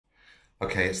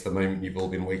Okay, it's the moment you've all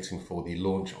been waiting for, the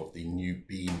launch of the new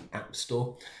Beam App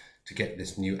Store. To get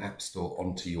this new App Store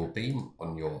onto your Beam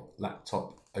on your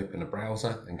laptop, open a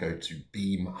browser and go to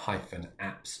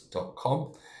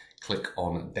beam-apps.com. Click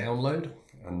on download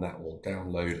and that will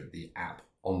download the app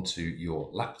onto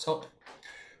your laptop.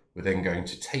 We're then going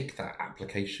to take that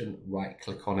application, right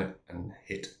click on it and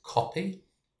hit copy.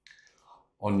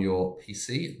 On your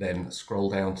PC, then scroll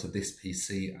down to this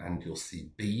PC and you'll see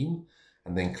Beam,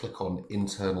 and then click on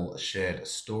internal shared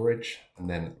storage and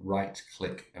then right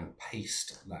click and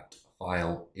paste that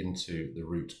file into the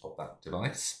root of that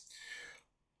device.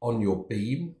 On your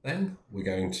Beam then, we're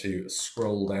going to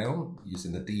scroll down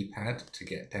using the D-pad to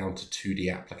get down to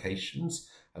 2D applications,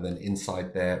 and then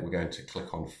inside there we're going to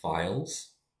click on files.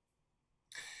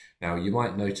 Now you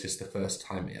might notice the first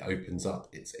time it opens up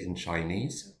it's in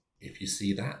Chinese. If you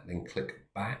see that, then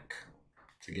click back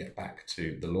to get back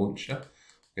to the launcher.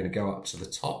 We're going to go up to the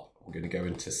top, we're going to go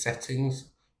into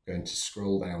settings, we're going to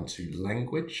scroll down to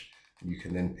language, and you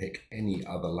can then pick any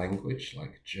other language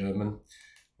like German.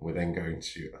 We're then going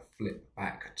to flip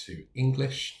back to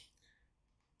English,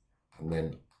 and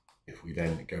then if we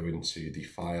then go into the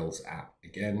Files app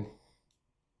again,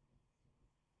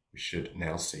 we should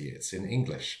now see it's in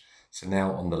English. So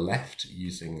now on the left,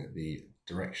 using the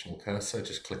directional cursor,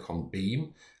 just click on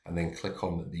Beam and then click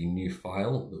on the new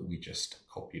file that we just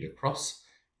copied across.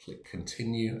 Click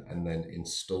continue and then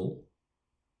install.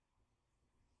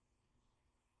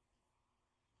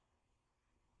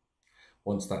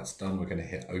 Once that's done, we're going to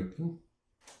hit open.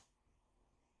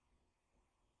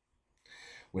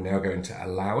 We're now going to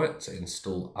allow it to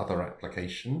install other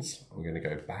applications. We're going to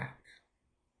go back.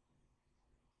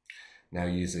 Now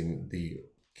using the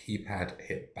keypad,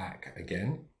 hit back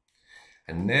again.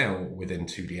 And now within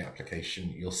 2D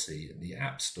application, you'll see the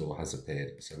App Store has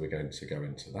appeared. So we're going to go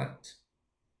into that.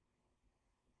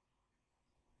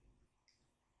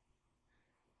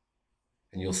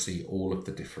 And you'll see all of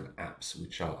the different apps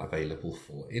which are available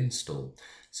for install.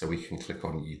 So we can click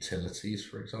on Utilities,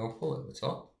 for example, at the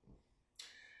top.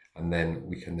 And then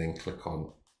we can then click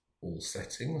on All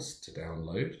Settings to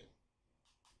download.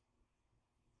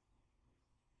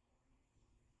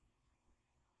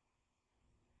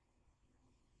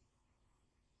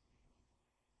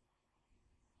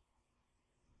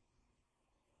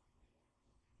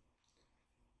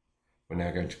 We're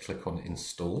now going to click on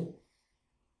Install.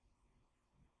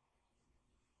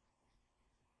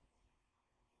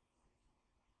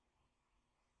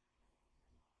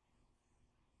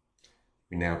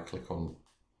 We now click on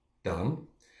Done.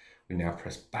 We now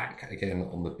press back again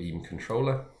on the Beam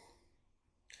controller,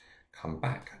 come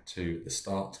back to the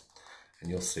start, and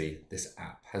you'll see this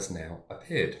app has now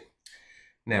appeared.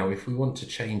 Now, if we want to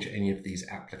change any of these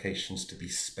applications to be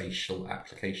spatial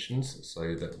applications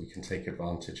so that we can take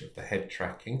advantage of the head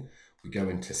tracking, we go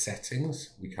into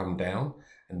Settings, we come down,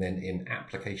 and then in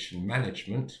Application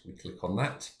Management, we click on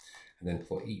that. And then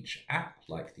for each app,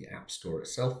 like the App Store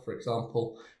itself, for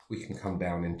example, we can come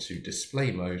down into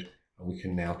Display Mode, and we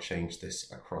can now change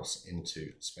this across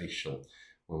into spatial.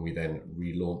 When we then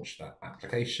relaunch that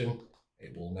application,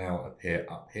 it will now appear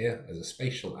up here as a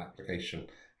spatial application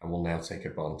and will now take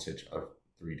advantage of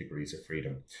 3 degrees of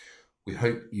freedom. We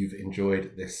hope you've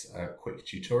enjoyed this quick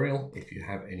tutorial. If you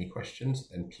have any questions,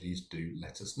 then please do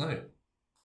let us know.